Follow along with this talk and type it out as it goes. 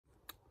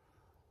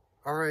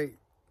All right,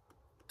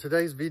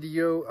 today's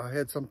video, I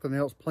had something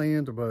else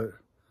planned, but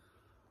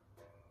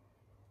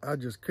I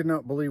just could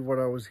not believe what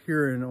I was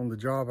hearing on the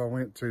job I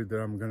went to that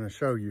I'm going to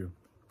show you.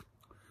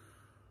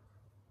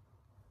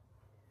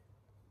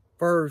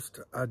 First,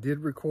 I did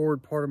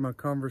record part of my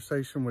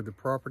conversation with the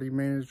property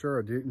manager.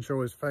 I didn't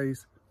show his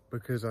face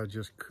because I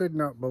just could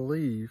not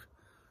believe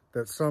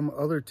that some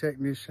other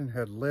technician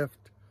had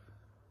left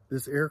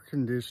this air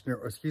conditioner,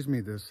 or excuse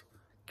me, this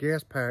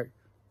gas pack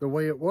the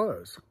way it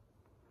was.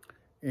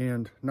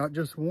 And not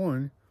just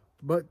one,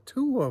 but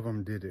two of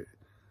them did it.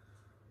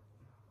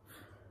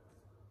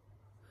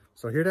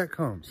 So here that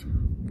comes.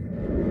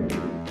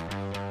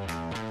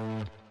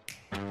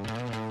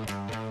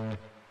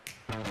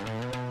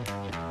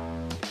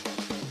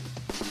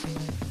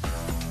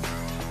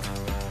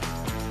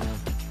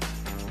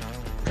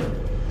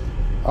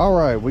 All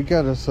right, we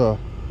got us a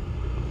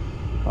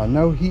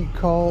no heat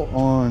call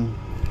on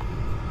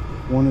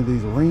one of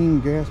these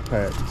Rheem gas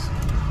packs.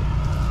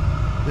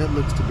 That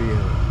looks to be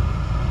a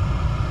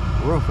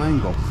rough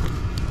angle.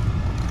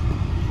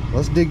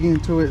 Let's dig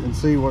into it and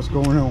see what's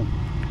going on.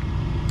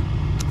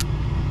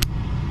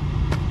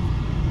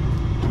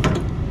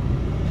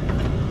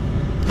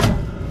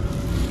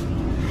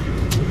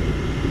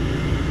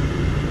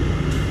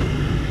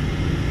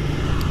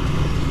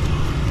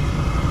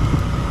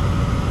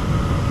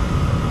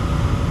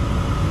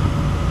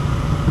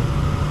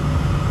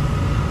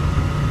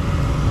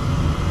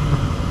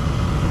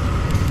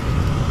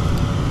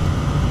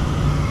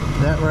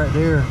 That right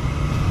there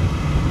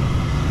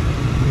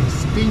is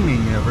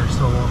steaming ever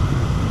so often.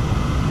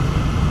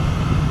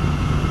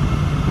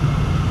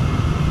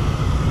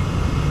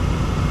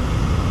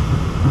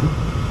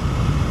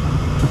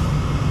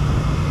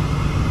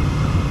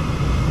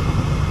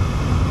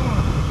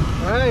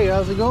 Hey,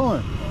 how's it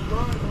going?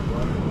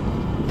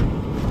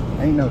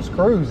 Ain't no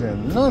screws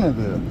in none of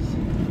this.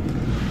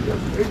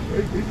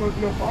 He must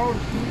know all the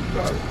screws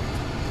got it.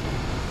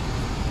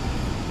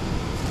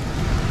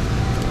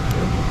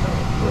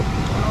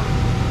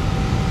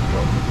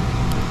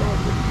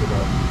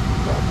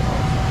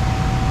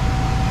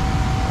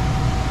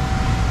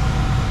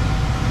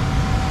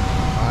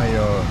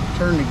 I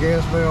turned the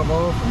gas valve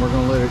off and we're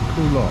gonna let it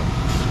cool off.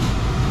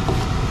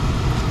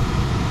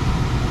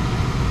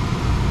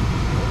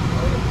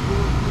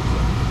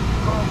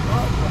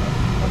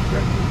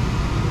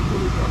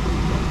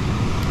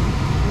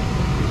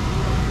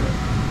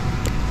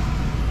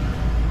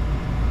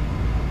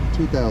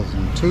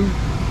 (2002).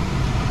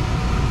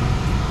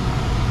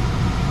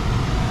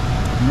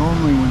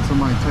 Normally when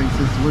somebody takes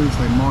this loose,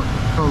 they mark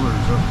the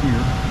colors up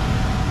here.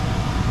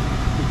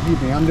 Excuse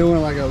me, I'm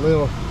doing like a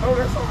little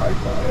That's all right,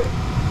 go ahead.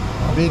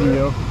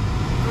 video.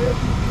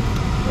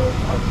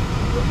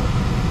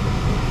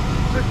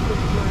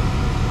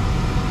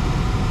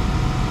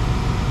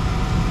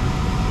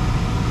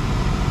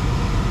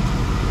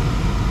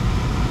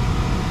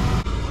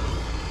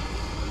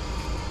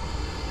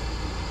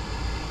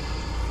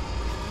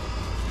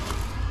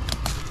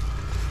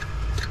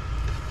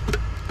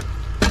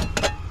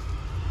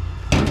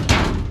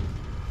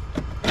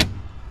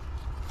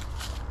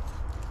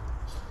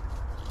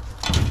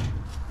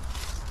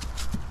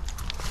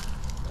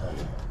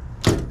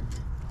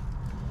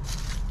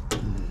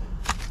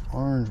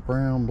 Orange,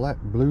 brown, black,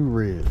 blue,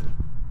 red.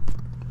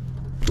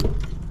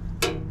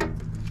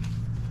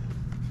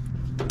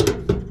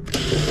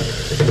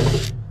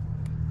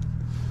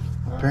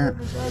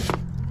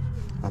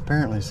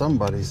 Apparently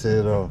somebody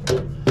said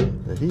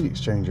the heat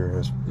exchanger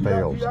has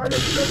failed. Well,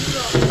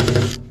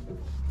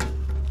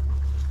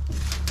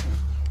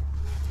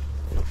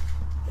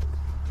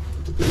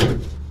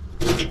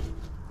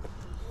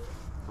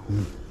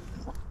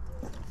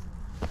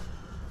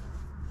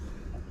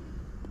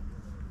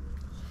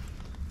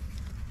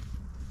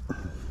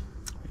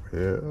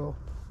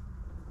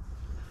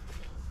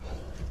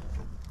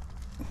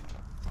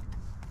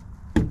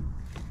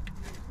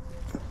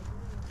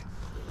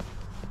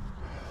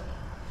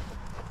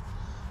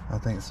 I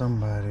think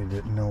somebody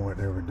didn't know what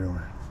they were doing.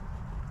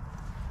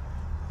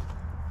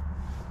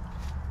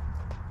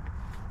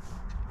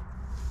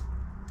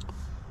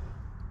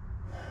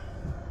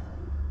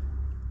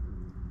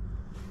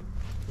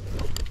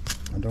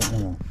 I don't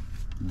want to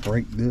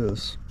break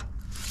this.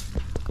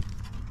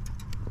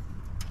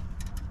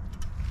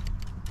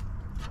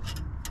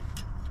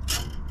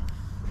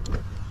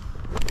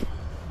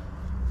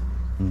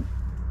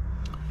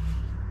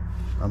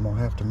 I'm gonna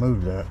have to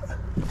move that.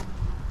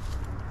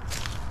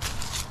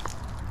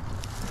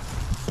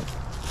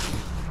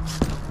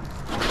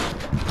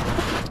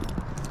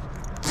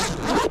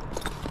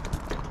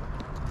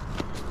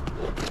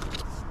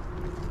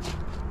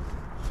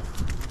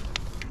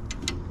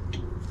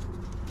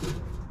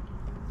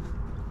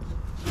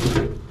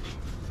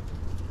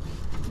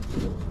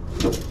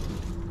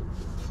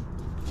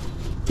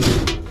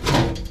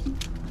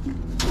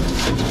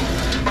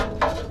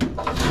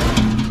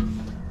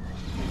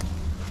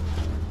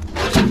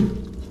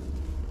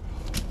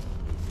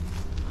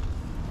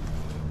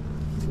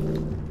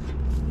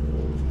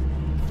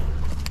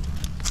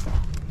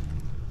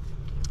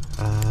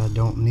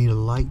 don't need a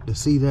light to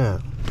see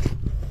that.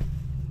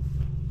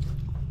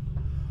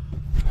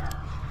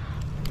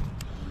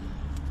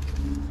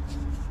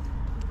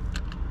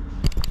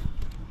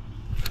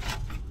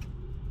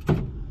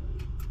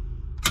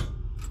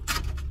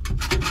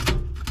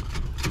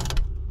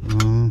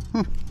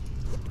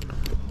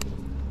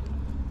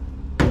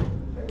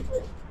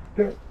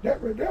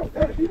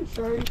 That heat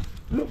exchange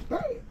looks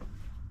bad.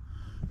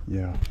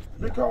 Yeah.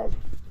 Because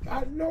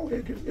I know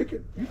you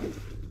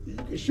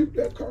can shoot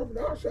that carbon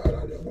dioxide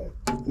out there.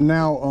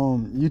 Now,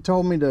 you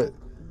told me that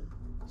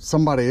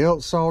somebody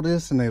else saw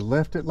this and they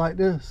left it like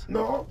this?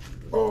 No,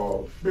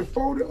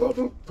 before the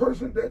other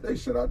person that they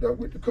sent out there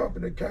with the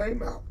company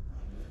came out,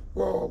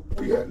 well,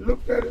 we had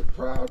looked at it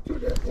prior to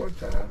that one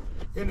time,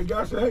 and the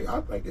guy said, hey,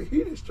 I think the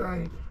heat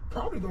exchange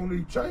probably gonna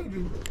need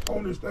changes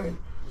on this thing.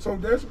 So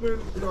that's when,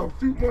 a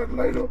few months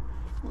later,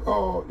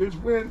 is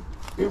when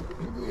if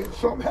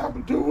something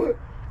happened to it,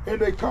 and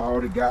they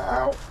called the guy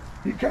out.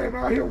 He came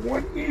out here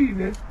one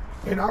evening,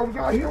 and I was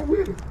out here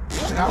with him.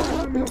 And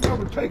I remember him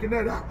never taking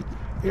that out.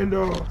 And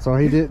so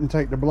he didn't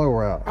take the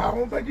blower out? I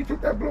don't think he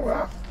took that blower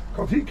out,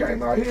 because he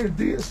came out here and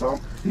did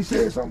something. He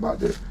said something about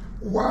this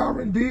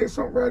wiring, did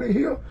something right in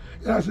here.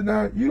 And I said,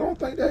 now, you don't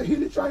think that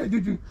heat exchange,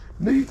 did you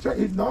need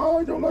change? No,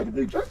 I don't like it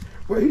need change.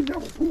 But he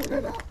never pulled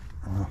that out.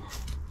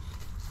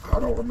 I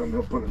don't remember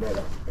him putting that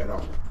out at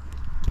all.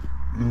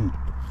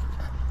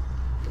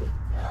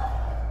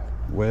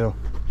 Well,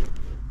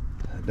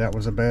 that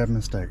was a bad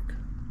mistake.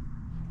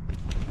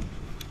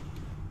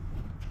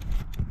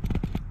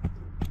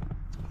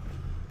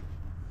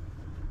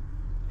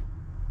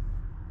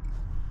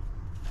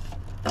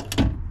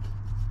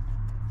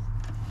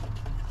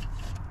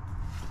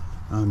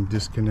 I'm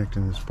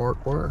disconnecting the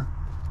spark wire.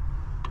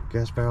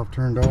 Gas valve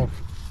turned off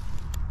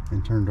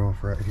and turned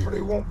off right here. So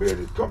they won't be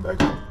able to come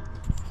back on?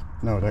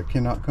 No, that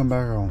cannot come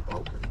back on.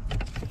 Okay.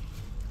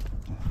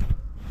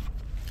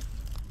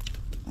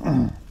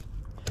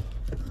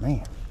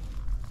 Man.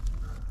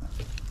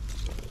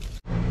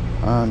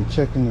 I'm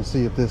checking to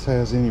see if this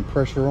has any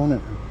pressure on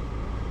it.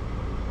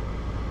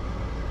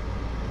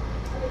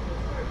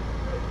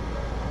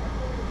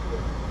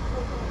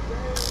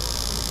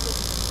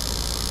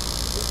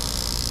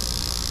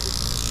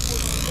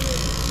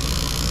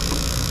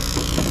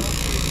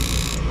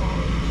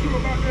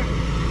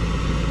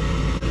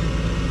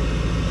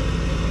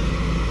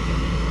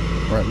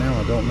 Right now,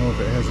 I don't know if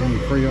it has any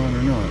freon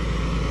or not.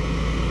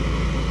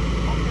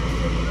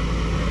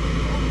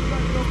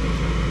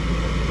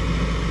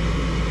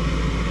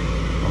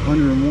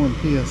 .101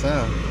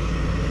 psi.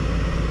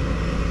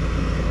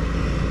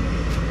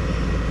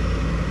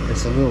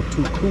 It's a little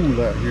too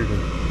cool out here to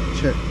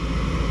check.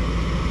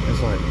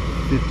 It's like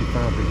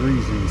 55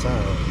 degrees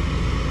inside.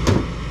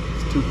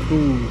 It's too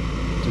cool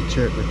to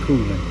check the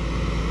cooling.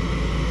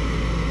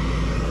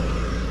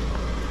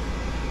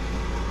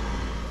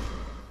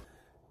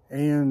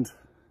 And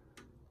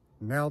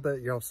now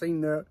that y'all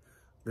seen that,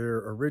 their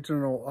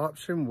original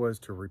option was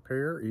to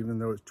repair, even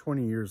though it's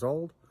 20 years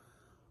old,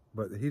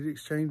 but the heat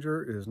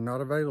exchanger is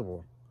not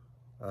available.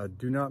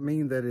 Do not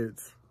mean that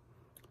it's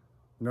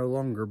no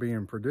longer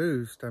being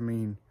produced. I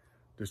mean,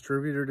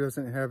 distributor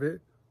doesn't have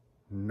it.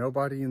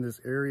 Nobody in this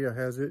area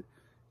has it.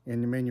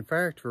 And the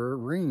manufacturer,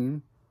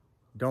 Rheem,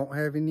 don't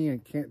have any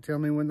and can't tell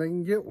me when they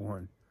can get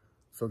one.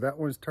 So that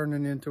one's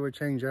turning into a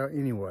change out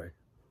anyway.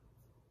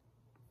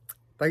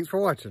 Thanks for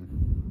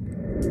watching.